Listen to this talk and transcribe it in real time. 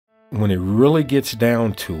when it really gets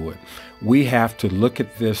down to it, we have to look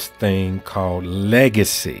at this thing called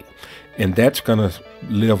legacy, and that's going to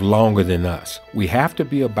live longer than us. We have to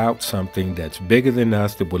be about something that's bigger than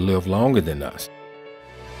us, that will live longer than us.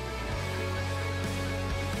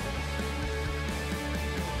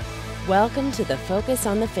 Welcome to the Focus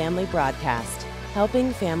on the Family broadcast,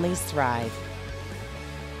 helping families thrive.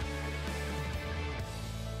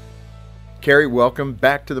 Carey, welcome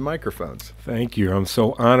back to the microphones. Thank you. I'm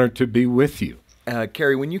so honored to be with you.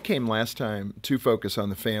 Carey, when you came last time to Focus on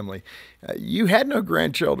the Family, you had no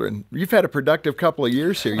grandchildren. You've had a productive couple of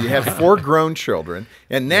years here. You have 4 grown children,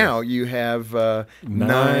 and now you have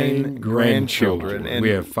 9 grandchildren. And we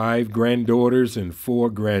have 5 granddaughters and 4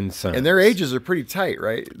 grandsons. And their ages are pretty tight,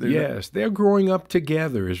 right? Yes, they're growing up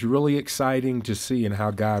together. It's really exciting to see and how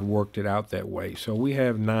God worked it out that way. So we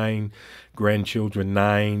have 9 grandchildren,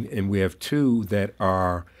 9, and we have 2 that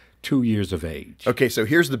are 2 years of age. Okay, so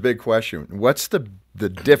here's the big question. What's the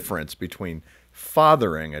difference between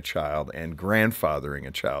fathering a child and grandfathering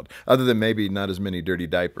a child, other than maybe not as many dirty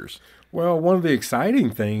diapers? Well, one of the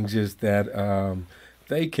exciting things is that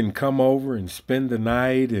they can come over and spend the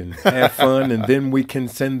night and have fun, and then we can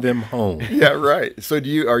send them home. Yeah, right. So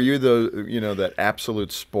are you that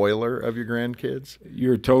absolute spoiler of your grandkids?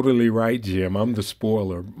 You're totally right, Jim. I'm the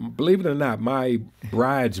spoiler. Believe it or not, my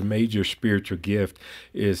bride's major spiritual gift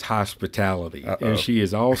is hospitality. And she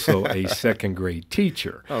is also a second grade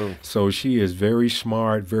teacher. So she is very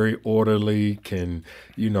smart, very orderly, can,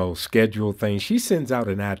 schedule things. She sends out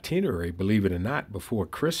an itinerary, believe it or not, before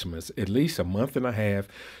Christmas, at least a month and a half,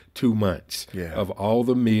 2 months of all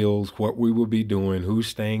the meals, what we will be doing, who's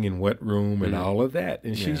staying in what room, and all of that.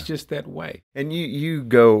 And she's just that way. And you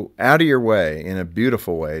go out of your way in a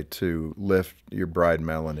beautiful way to lift your bride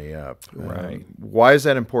Melanie up. Right. Why is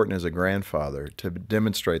that important as a grandfather to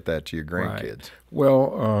demonstrate that to your grandkids? Right.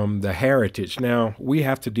 Well, the heritage. Now, we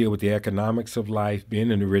have to deal with the economics of life,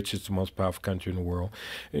 being in the richest, most powerful country in the world.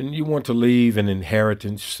 And you want to leave an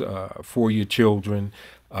inheritance for your children.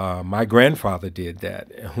 My grandfather did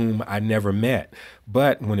that, whom I never met.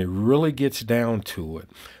 But when it really gets down to it,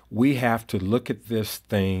 we have to look at this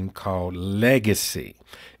thing called legacy,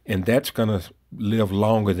 and that's going to live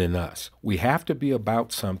longer than us. We have to be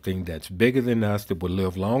about something that's bigger than us, that will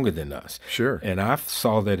live longer than us. Sure. And I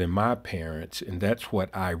saw that in my parents, and that's what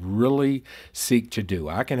I really seek to do.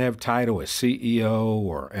 I can have title as CEO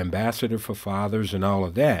or ambassador for fathers and all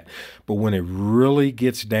of that, but when it really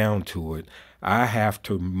gets down to it, I have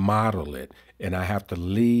to model it, and I have to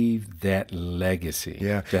leave that legacy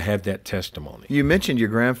to have that testimony. You mentioned your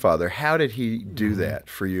grandfather. How did he do that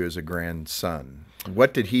for you as a grandson?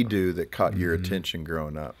 What did he do that caught your attention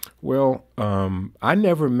growing up? Well, I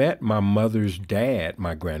never met my mother's dad,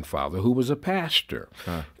 my grandfather, who was a pastor.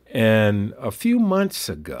 And a few months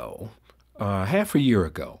ago, half a year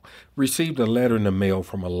ago, received a letter in the mail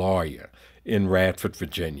from a lawyer in Radford,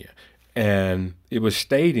 Virginia. And it was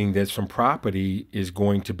stating that some property is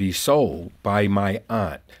going to be sold by my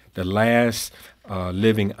aunt, the last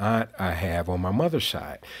living aunt I have on my mother's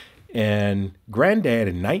side. And Granddad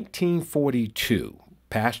in 1942,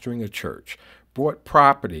 pastoring a church, bought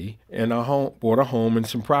property and bought a home and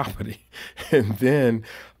some property. And then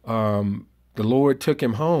the Lord took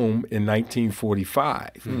him home in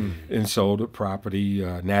 1945 and sold the property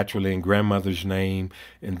naturally in grandmother's name,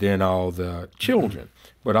 and then all the children.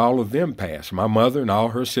 But all of them passed. My mother and all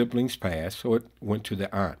her siblings passed, so it went to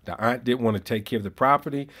the aunt. The aunt didn't want to take care of the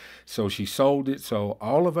property, so she sold it. So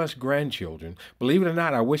all of us grandchildren, believe it or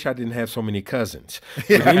not, I wish I didn't have so many cousins.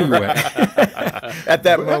 But anyway. At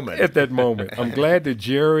that moment. At that moment. I'm glad that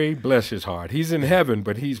Jerry, bless his heart, he's in heaven,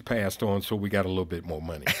 but he's passed on, so we got a little bit more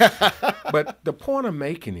money. But the point I'm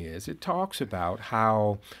making is it talks about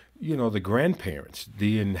how the grandparents,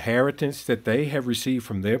 the inheritance that they have received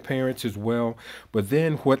from their parents as well, but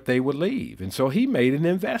then what they would leave. And so he made an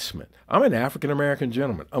investment. I'm an African-American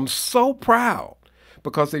gentleman. I'm so proud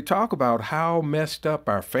because they talk about how messed up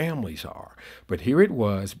our families are. But here it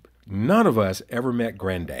was, none of us ever met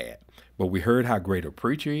Granddad. But we heard how great a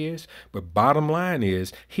preacher he is. But bottom line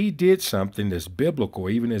is, he did something that's biblical,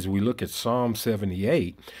 even as we look at Psalm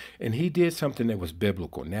 78, and he did something that was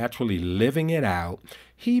biblical, naturally living it out.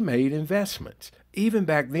 He made investments. Even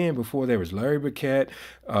back then, before there was Larry Burkett,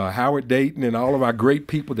 Howard Dayton, and all of our great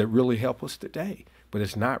people that really help us today. But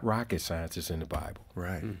it's not rocket science, it's in the Bible.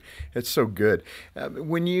 Right. It's so good.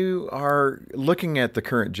 When you are looking at the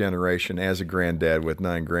current generation as a granddad with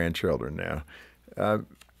 9 grandchildren now,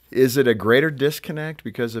 is it a greater disconnect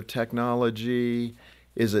because of technology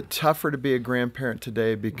Is it tougher to be a grandparent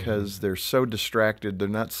today because they're so distracted? They're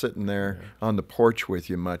not sitting there on the porch with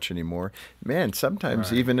you much anymore. Man,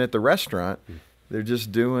 sometimes even at the restaurant, they're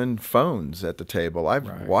just doing phones at the table.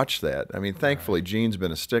 I've watched that. I mean, thankfully, Jean's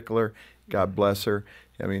been a stickler. God bless her.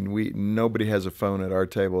 I mean, nobody has a phone at our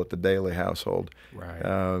table at the Daily household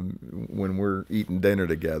when we're eating dinner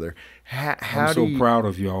together. I'm so proud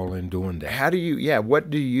of y'all in doing that. How do you,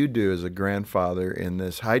 what do you do as a grandfather in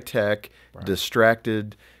this high-tech,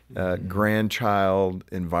 distracted grandchild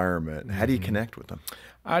environment? How do you connect with them?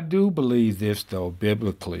 I do believe this, though,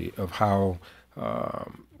 biblically, of how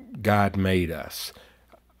God made us.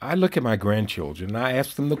 I look at my grandchildren, and I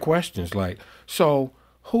ask them the questions like, so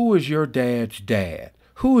who is your dad's dad?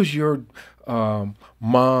 Who is your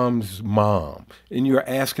mom's mom? And you're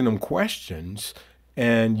asking them questions,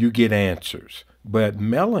 and you get answers. But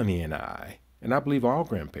Melanie and I believe all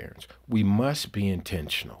grandparents, we must be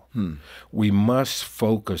intentional. We must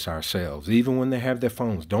focus ourselves, even when they have their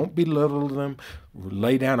phones. Don't belittle them,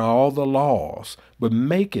 lay down all the laws, but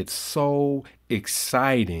make it so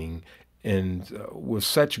exciting and with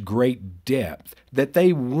such great depth that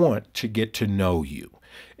they want to get to know you.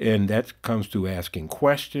 And that comes through asking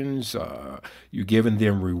questions. You're giving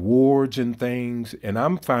them rewards and things. And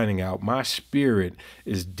I'm finding out my spirit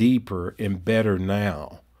is deeper and better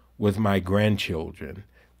now with my grandchildren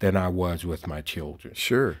than I was with my children.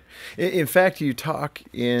 Sure. In fact, you talk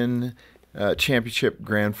in Championship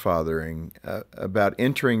Grandfathering about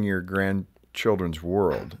entering your grandchildren's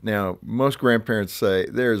world. Now, most grandparents say,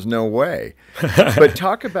 there's no way. But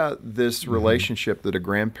talk about this relationship that a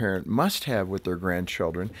grandparent must have with their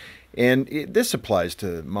grandchildren. And this applies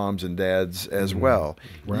to moms and dads as well.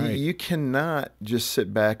 Right. You cannot just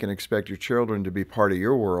sit back and expect your children to be part of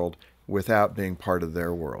your world without being part of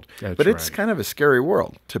their world. But it's kind of a scary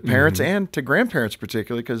world to parents and to grandparents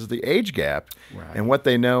particularly because the age gap and what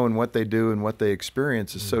they know and what they do and what they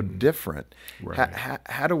experience is so different.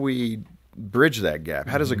 How do we bridge that gap?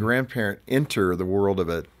 How does a grandparent enter the world of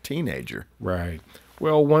a teenager? Right.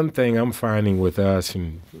 Well, one thing I'm finding with us,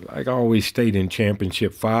 and like I always state in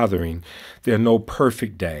Championship Fathering, there are no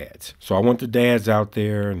perfect dads. So I want the dads out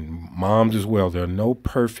there and moms as well. There are no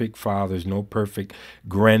perfect fathers, no perfect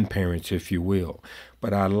grandparents, if you will.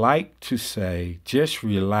 But I like to say, just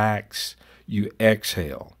relax, you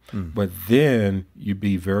exhale. But then you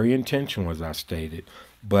be very intentional, as I stated.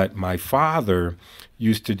 But my father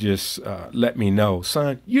used to just let me know,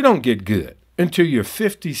 son, you don't get good until you're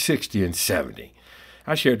 50, 60, and 70.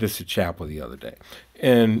 I shared this at chapel the other day,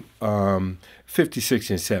 and 50,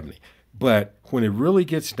 60, and 70. But when it really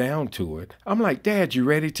gets down to it, I'm like, Dad, you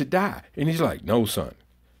ready to die? And he's like, no, son,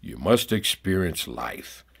 you must experience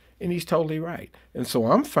life. And he's totally right. And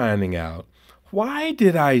so I'm finding out, why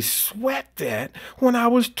did I sweat that when I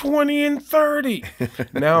was 20 and 30?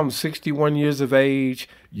 Now I'm 61 years of age.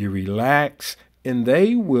 You relax, and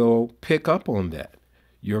they will pick up on that,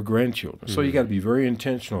 your grandchildren. So you got to be very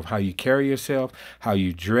intentional of how you carry yourself, how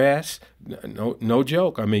you dress. No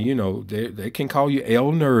joke. I mean, you know, they can call you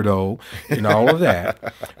El Nerdo and all of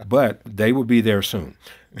that, but they will be there soon.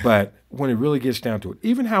 But when it really gets down to it,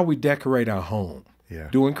 even how we decorate our home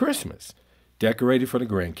during Christmas, decorated for the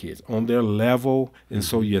grandkids on their level, and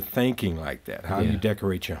so you're thinking like that, how you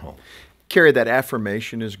decorate your home. Carey, that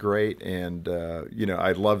affirmation is great, and you know,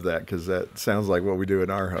 I love that because that sounds like what we do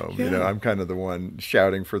in our home. You know, I'm kind of the one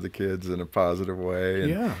shouting for the kids in a positive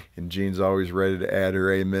way, and Jean's always ready to add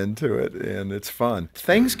her amen to it, and it's fun.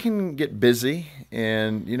 Things can get busy,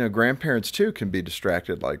 and you know, grandparents too can be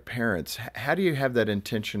distracted like parents. How do you have that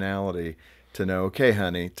intentionality to know, okay,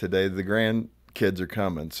 honey, today the grandkids are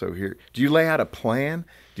coming, so here, do you lay out a plan?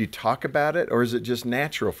 Do you talk about it, or is it just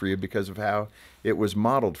natural for you because of how it was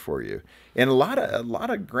modeled for you? And a lot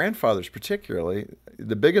of grandfathers particularly,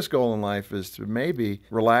 the biggest goal in life is to maybe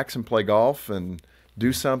relax and play golf and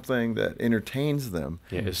do something that entertains them.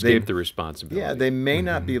 Yeah, escape the responsibility. Yeah, they may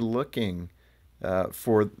not be looking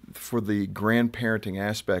for the grandparenting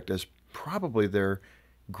aspect as probably their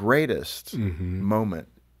greatest moment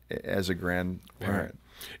as a grandparent.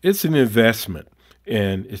 It's an investment,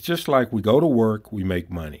 and it's just like we go to work, we make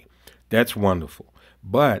money. That's wonderful.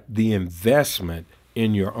 But the investment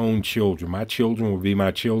in your own children, my children will be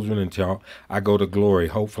my children until I go to glory.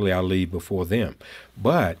 Hopefully I'll leave before them.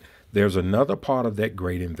 But there's another part of that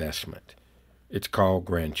great investment. It's called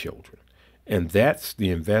grandchildren. And that's the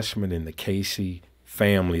investment in the Casey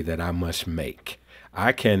family that I must make.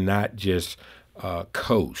 I cannot just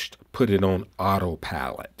coast, put it on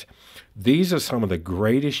autopilot. These are some of the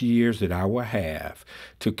greatest years that I will have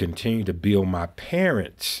to continue to build my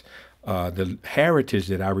parents' the heritage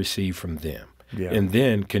that I received from them. and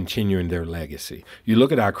then continuing their legacy. You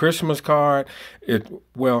look at our Christmas card,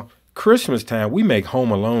 Christmas time, we make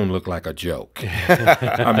Home Alone look like a joke.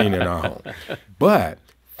 I mean, in our home. But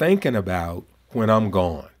thinking about when I'm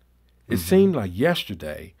gone, it seemed like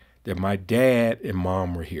yesterday that my dad and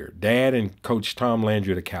mom were here. Dad and Coach Tom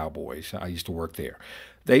Landry of the Cowboys, I used to work there.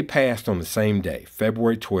 They passed on the same day,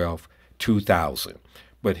 February 12th, 2000.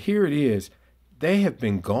 But here it is, they have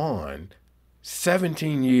been gone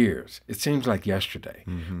 17 years. It seems like yesterday.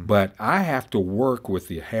 But I have to work with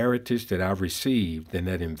the heritage that I've received in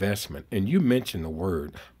that investment. And you mentioned the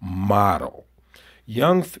word model.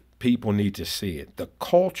 Young people need to see it. The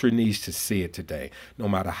culture needs to see it today. No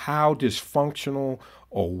matter how dysfunctional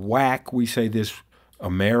or whack we say this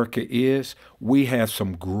America is, we have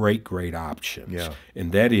some great, great options. Yeah.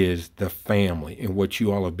 And that is the family and what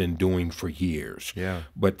you all have been doing for years. Yeah.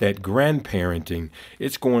 But that grandparenting,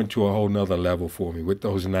 it's going to a whole nother level for me with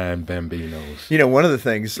those 9 Bambinos. You know, one of the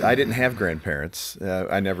things, I didn't have grandparents.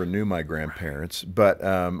 I never knew my grandparents. But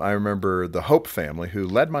I remember the Hope family, who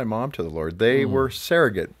led my mom to the Lord. They were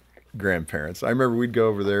surrogate grandparents. I remember we'd go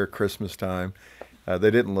over there Christmas time. They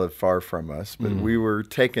didn't live far from us, but we were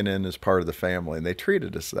taken in as part of the family, and they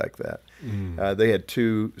treated us like that. They had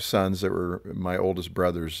 2 sons that were my oldest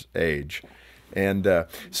brother's age. And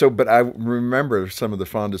but I remember some of the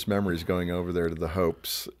fondest memories going over there to the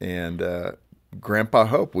Hopes. And Grandpa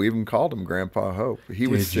Hope, we even called him Grandpa Hope. He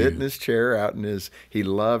would sit in his chair out in he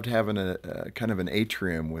loved having a kind of an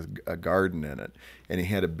atrium with a garden in it. And he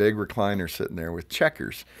had a big recliner sitting there with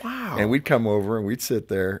checkers. Wow. And we'd come over and we'd sit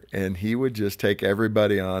there, and he would just take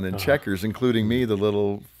everybody on in checkers, including me, the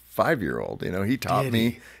little 5-year-old. You know, he taught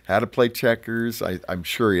me how to play checkers. I'm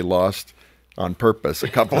sure he lost on purpose a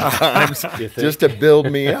couple of times just to build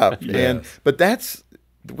me up. But that's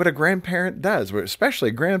what a grandparent does, especially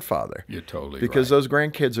a grandfather. You're totally because right. those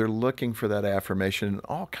grandkids are looking for that affirmation in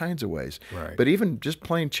all kinds of ways. Right. But even just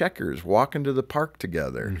playing checkers, walking to the park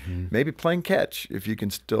together, maybe playing catch if you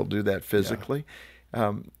can still do that physically.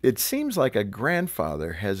 It seems like a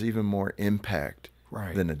grandfather has even more impact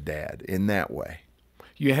than a dad in that way.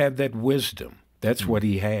 You have that wisdom. That's what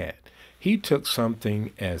he had. He took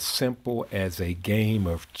something as simple as a game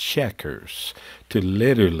of checkers to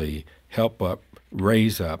literally help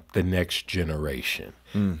raise up the next generation.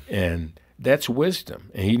 And that's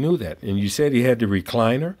wisdom. And he knew that. And you said he had the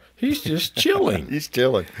recliner. He's just chilling. He's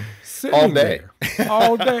chilling. Sitting all day. There,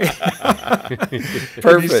 all day. Perfect.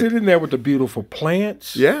 And he's sitting there with the beautiful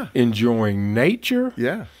plants. Yeah. Enjoying nature.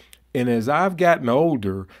 Yeah. And as I've gotten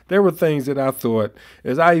older, there were things that I thought,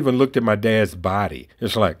 as I even looked at my dad's body,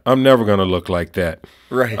 it's like, I'm never going to look like that.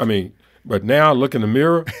 Right. I mean, but now I look in the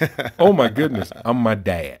mirror, oh my goodness, I'm my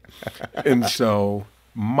dad. And so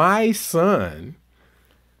my son,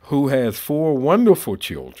 who has 4 wonderful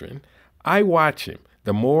children, I watch him.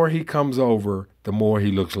 The more he comes over, the more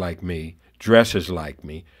he looks like me, dresses like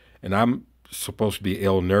me, and I'm supposed to be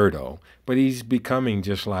El Nerdo, but he's becoming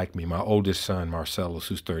just like me. My oldest son, Marcellus,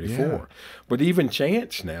 who's 34. Yeah. But even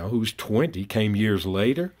Chance now, who's 20, came years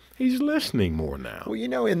later, he's listening more now. Well, you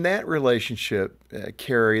know, in that relationship,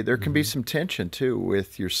 Carey, there can be some tension, too,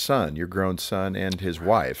 with your son, your grown son, and his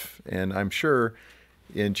wife. And I'm sure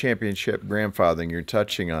in championship grandfathering, you're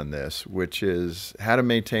touching on this, which is how to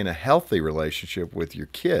maintain a healthy relationship with your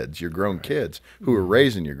kids, your grown kids, who are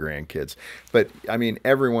raising your grandkids. But, I mean,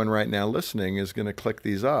 everyone right now listening is going to click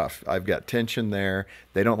these off. I've got tension there.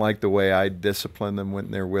 They don't like the way I discipline them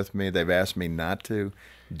when they're with me. They've asked me not to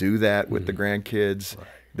do that with the grandkids. Right.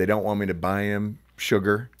 They don't want me to buy them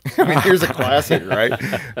sugar. I mean, here's a classic, right?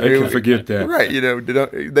 They can forget that. Right. You know,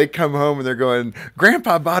 they come home and they're going,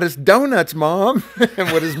 Grandpa bought us donuts, Mom.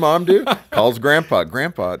 And what does Mom do? Calls Grandpa.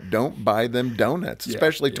 Grandpa, don't buy them donuts,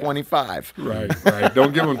 especially 25. Right.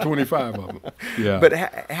 Don't give them 25 of them. Yeah.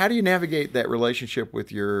 But how do you navigate that relationship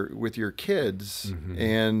with your kids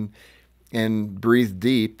and breathe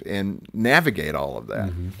deep and navigate all of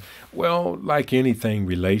that? Well, like anything,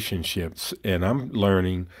 relationships, and I'm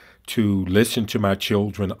learning to listen to my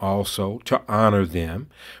children also, to honor them.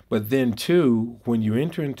 But then, too, when you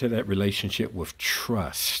enter into that relationship with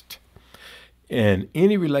trust, and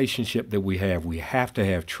any relationship that we have to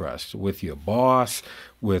have trust with your boss,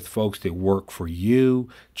 with folks that work for you.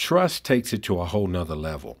 Trust takes it to a whole nother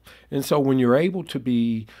level. And so when you're able to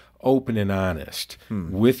be open and honest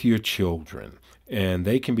with your children, and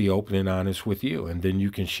they can be open and honest with you, and then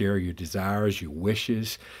you can share your desires, your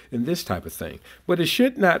wishes, and this type of thing. But it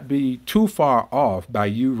should not be too far off by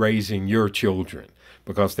you raising your children,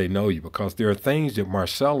 because they know you. Because there are things that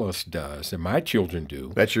Marcellus does and my children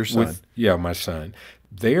do. That's your son. Yeah, my son.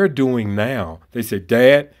 They're doing now. They say,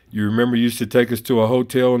 Dad, you remember you used to take us to a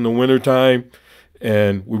hotel in the wintertime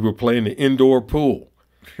and we were playing the indoor pool.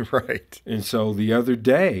 Right. And so the other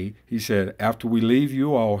day, he said, after we leave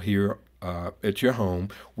you all here at your home,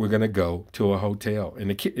 we're going to go to a hotel.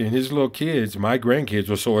 And and his little kids, my grandkids,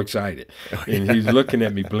 were so excited. And he's looking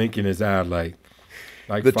at me, blinking his eye like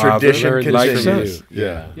the father, tradition like continues. son.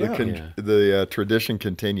 The tradition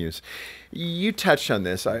continues. You touched on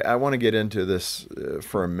this. I want to get into this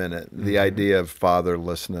for a minute. The idea of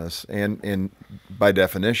fatherlessness and by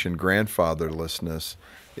definition, grandfatherlessness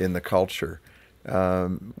in the culture.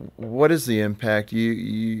 What is the impact?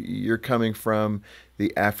 You're coming from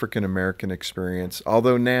the African American experience,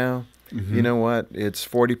 although now, you know what? It's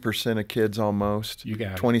 40% of kids almost. You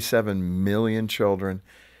got 27 million children,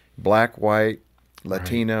 black, white,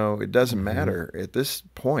 Latino. Right. It doesn't matter at this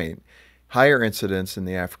point. Higher incidence in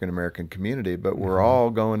the African American community, but we're all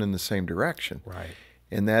going in the same direction. Right.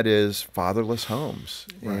 And that is fatherless homes.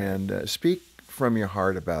 Right. And speak from your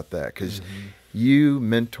heart about that, because you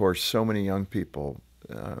mentor so many young people.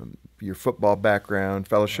 Your football background,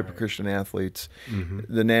 Fellowship of Christian Athletes,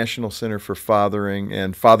 the National Center for Fathering,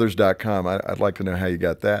 and fathers.com. I'd like to know how you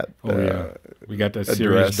got that. We got that address.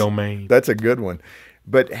 serious domain. That's a good one.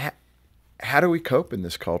 But how do we cope in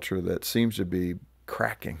this culture that seems to be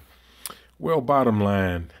cracking? Well, bottom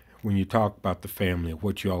line, when you talk about the family,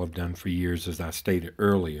 what you all have done for years, as I stated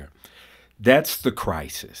earlier, that's the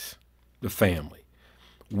crisis, the family.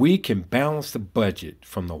 We can balance the budget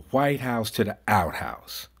from the White House to the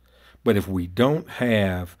outhouse. But if we don't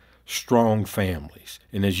have strong families,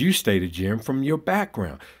 and as you stated, Jim, from your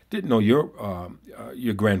background, didn't know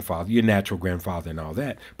your grandfather, your natural grandfather and all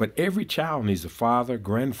that, but every child needs a father,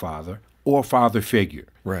 grandfather, or father figure.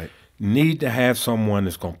 Right. Need to have someone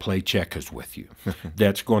that's going to play checkers with you,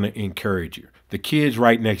 that's going to encourage you. The kids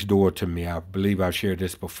right next door to me, I believe I've shared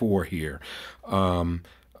this before here,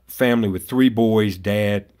 family with 3 boys,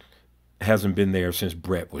 dad hasn't been there since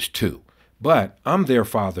Brett was 2. But I'm their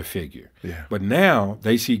father figure. Yeah. But now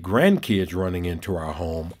they see grandkids running into our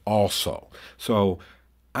home also. So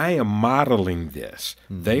I am modeling this.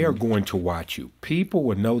 They are going to watch you. People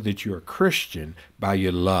will know that you're a Christian by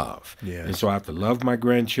your love. Yes. And so I have to love my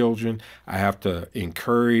grandchildren. I have to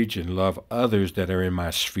encourage and love others that are in my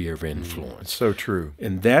sphere of influence. So true.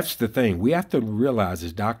 And that's the thing. We have to realize,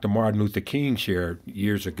 as Dr. Martin Luther King shared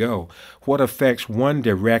years ago, what affects one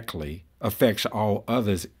directly affects all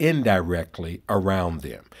others indirectly around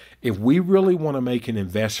them. If we really want to make an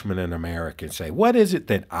investment in America and say, what is it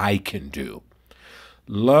that I can do?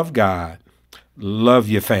 Love God, love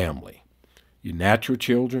your family, your natural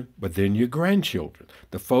children, but then your grandchildren.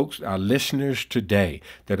 The folks, our listeners today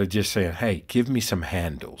that are just saying, hey, give me some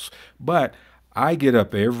handles. But I get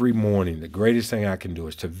up every morning. The greatest thing I can do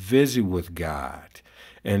is to visit with God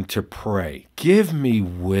and to pray. Give me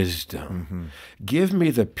wisdom. Give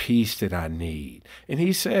me the peace that I need. And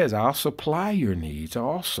he says, I'll supply your needs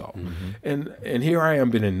also. And here I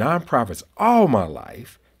am, been in nonprofits all my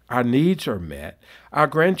life. Our needs are met. Our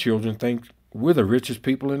grandchildren think we're the richest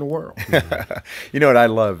people in the world. You know what I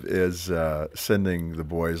love is sending the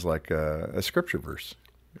boys like a scripture verse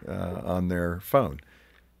on their phone.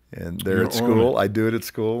 And they're at school. I do it at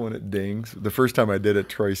school when it dings. The first time I did it,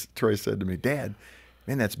 Troy said to me, Dad,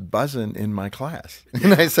 man, that's buzzing in my class.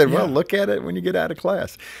 And I said, well, look at it when you get out of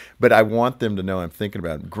class. But I want them to know I'm thinking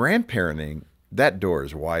about it. Grandparenting, that door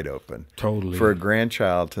is wide open. Totally. For a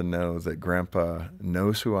grandchild to know that Grandpa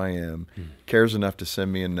knows who I am, cares enough to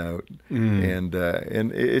send me a note, and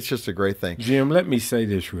it's just a great thing. Jim, let me say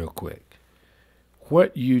this real quick.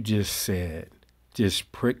 What you just said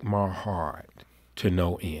just pricked my heart to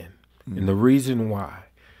no end. And the reason why,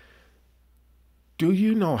 do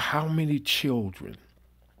you know how many children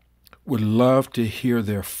would love to hear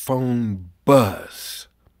their phone buzz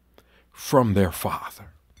from their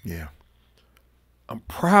father? Yeah. I'm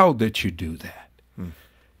proud that you do that.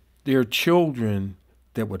 There are children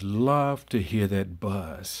that would love to hear that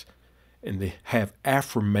buzz and they have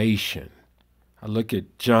affirmation. I look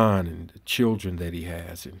at John and the children that he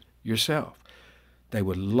has and yourself. They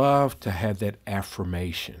would love to have that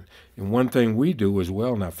affirmation. And one thing we do as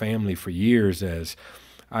well in our family for years is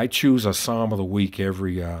I choose a Psalm of the Week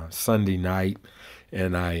every Sunday night,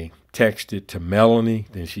 and I text it to Melanie,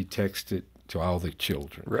 then she texts it to all the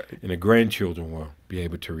children. Right. And the grandchildren will be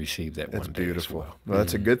able to receive that That's one day beautiful. as well. Well,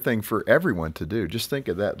 that's a good thing for everyone to do. Just think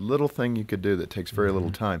of that little thing you could do that takes very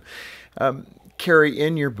little time. Carey,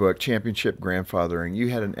 in your book, Championship Grandfathering, you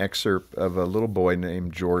had an excerpt of a little boy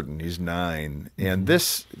named Jordan. He's 9. And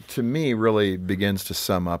this, to me, really begins to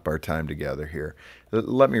sum up our time together here.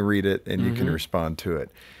 Let me read it, and you can respond to it.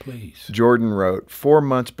 Please. Jordan wrote, 4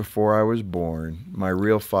 months before I was born, my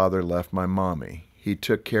real father left my mommy. He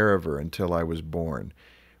took care of her until I was born.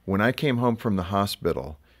 When I came home from the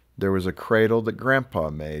hospital, there was a cradle that Grandpa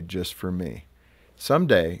made just for me.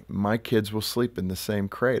 Someday, my kids will sleep in the same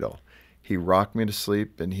cradle. He rocked me to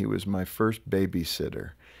sleep, and he was my first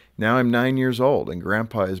babysitter. Now I'm 9 years old, and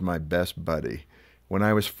Grandpa is my best buddy. When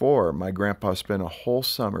I was 4, my grandpa spent a whole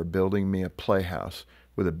summer building me a playhouse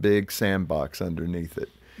with a big sandbox underneath it.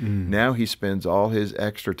 Now he spends all his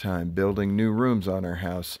extra time building new rooms on our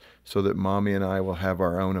house so that Mommy and I will have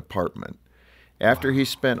our own apartment. After he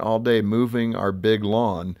spent all day moving our big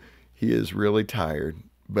lawn, he is really tired,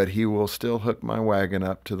 but he will still hook my wagon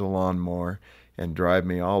up to the lawnmower and drive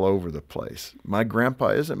me all over the place. My grandpa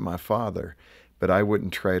isn't my father, but I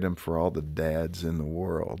wouldn't trade him for all the dads in the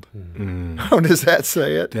world. How does that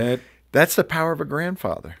say it? That's the power of a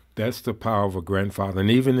grandfather. That's the power of a grandfather. And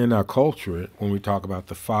even in our culture, when we talk about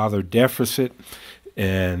the father deficit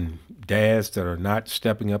and dads that are not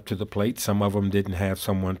stepping up to the plate, some of them didn't have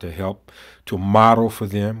someone to help to model for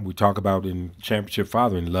them. We talk about in Championship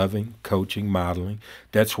Fathering, loving, coaching, modeling.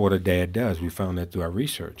 That's what a dad does. We found that through our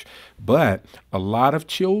research. But a lot of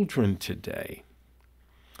children today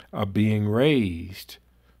are being raised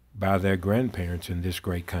by their grandparents in this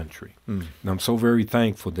great country. And I'm so very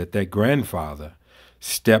thankful that that grandfather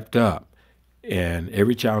stepped up. And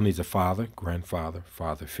every child needs a father, grandfather,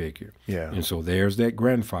 father figure. Yeah. And so there's that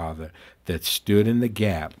grandfather that stood in the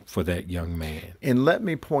gap for that young man. And let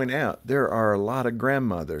me point out, there are a lot of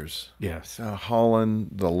grandmothers Yes. hauling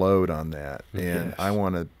the load on that. And Yes. I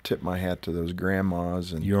want to tip my hat to those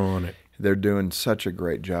grandmas. And You're on it. they're doing such a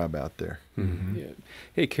great job out there. Yeah.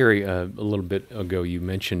 Hey, Carey, a little bit ago you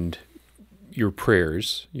mentioned your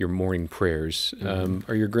prayers, your morning prayers.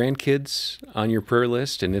 Are your grandkids on your prayer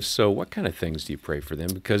list? And if so, what kind of things do you pray for them?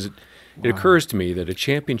 Because it occurs to me that a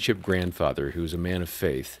championship grandfather who's a man of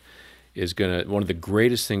faith is one of the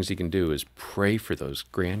greatest things he can do is pray for those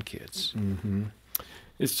grandkids.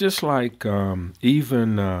 It's just like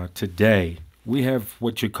even today, we have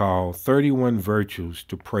what you call 31 virtues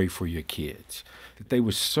to pray for your kids, that they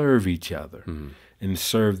would serve each other and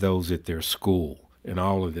serve those at their school and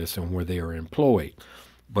all of this and where they are employed.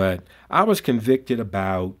 But I was convicted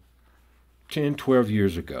about 10, 12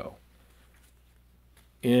 years ago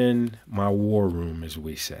in my war room, as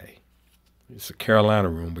we say. It's a Carolina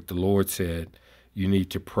room, but the Lord said, you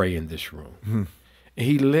need to pray in this room. And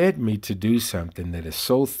he led me to do something that is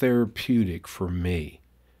so therapeutic for me,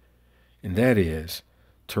 and that is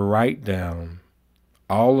to write down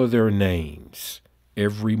all of their names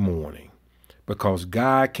every morning, because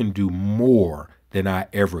God can do more than I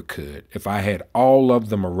ever could if I had all of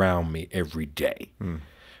them around me every day.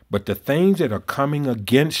 But the things that are coming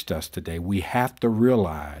against us today, we have to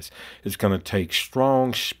realize it's going to take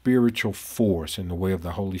strong spiritual force in the way of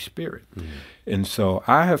the Holy Spirit. And so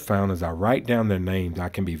I have found as I write down their names, I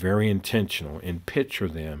can be very intentional and picture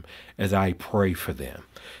them as I pray for them.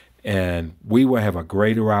 And we will have a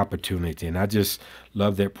greater opportunity. And I just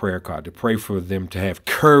love that prayer card, to pray for them to have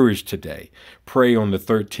courage today. Pray on the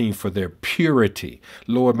 13th for their purity.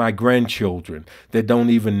 Lord, my grandchildren that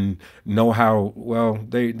don't even know how, well,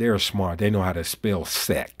 they're smart. They know how to spell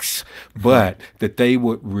sex. But that they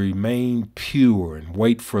would remain pure and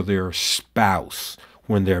wait for their spouse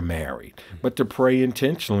when they're married. But to pray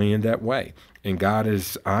intentionally in that way. And God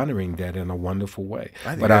is honoring that in a wonderful way.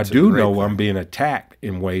 But I do know I'm being attacked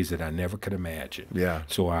in ways that I never could imagine. Yeah.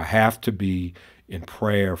 So I have to be in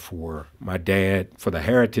prayer for my dad, for the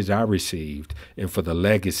heritage I received, and for the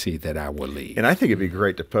legacy that I will leave. And I think it'd be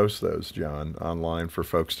great to post those, John, online for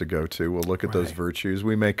folks to go to. We'll look at those virtues.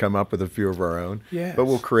 We may come up with a few of our own, but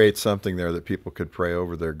we'll create something there that people could pray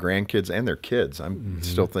over their grandkids and their kids. I'm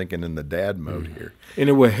still thinking in the dad mode here. And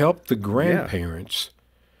it will help the grandparents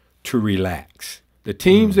to relax. The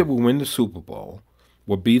teams that will win the Super Bowl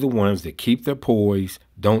will be the ones that keep their poise,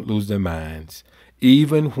 don't lose their minds,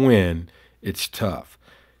 even when it's tough.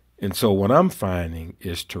 And so what I'm finding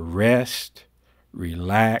is to rest,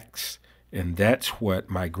 relax, and that's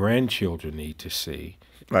what my grandchildren need to see.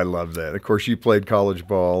 I love that. Of course, you played college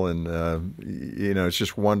ball, and it's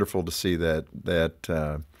just wonderful to see that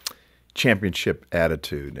championship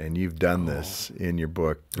attitude, and you've done this in your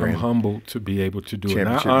book. I'm humbled to be able to do it. And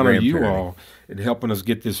I Championship honor you grandparenting. all in helping us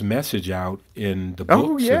get this message out in the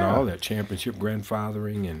books and yeah. all that, championship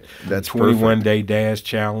grandfathering and That's 21-day dash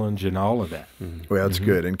challenge and all of that. Well, it's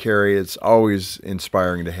good. And Carey, it's always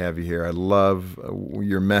inspiring to have you here. I love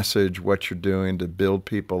your message, what you're doing to build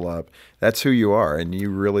people up. That's who you are, and you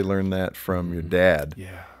really learned that from your dad.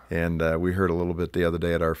 Yeah. And we heard a little bit the other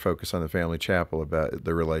day at our Focus on the Family Chapel about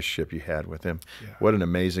the relationship you had with him. Yeah. What an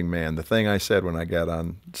amazing man. The thing I said when I got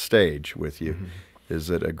on stage with you is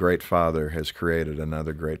that a great father has created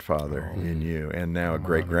another great father in you, and now a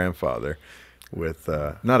great grandfather with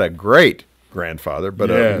not a great grandfather, but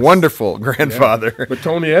Yes. a wonderful grandfather. But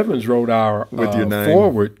Tony Evans wrote our With your name.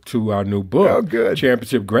 foreword to our new book, Oh, good.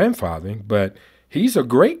 Championship Grandfathering, but he's a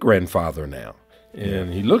great-grandfather now.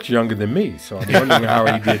 And he looks younger than me, so I'm wondering how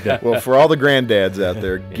he did that. Well, for all the granddads out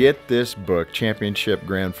there, get this book, Championship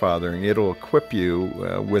Grandfathering. It'll equip you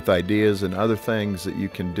with ideas and other things that you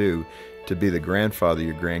can do to be the grandfather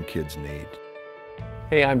your grandkids need.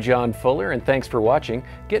 Hey, I'm John Fuller, and thanks for watching.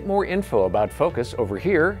 Get more info about Focus over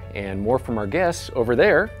here and more from our guests over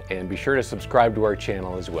there, and be sure to subscribe to our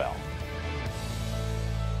channel as well.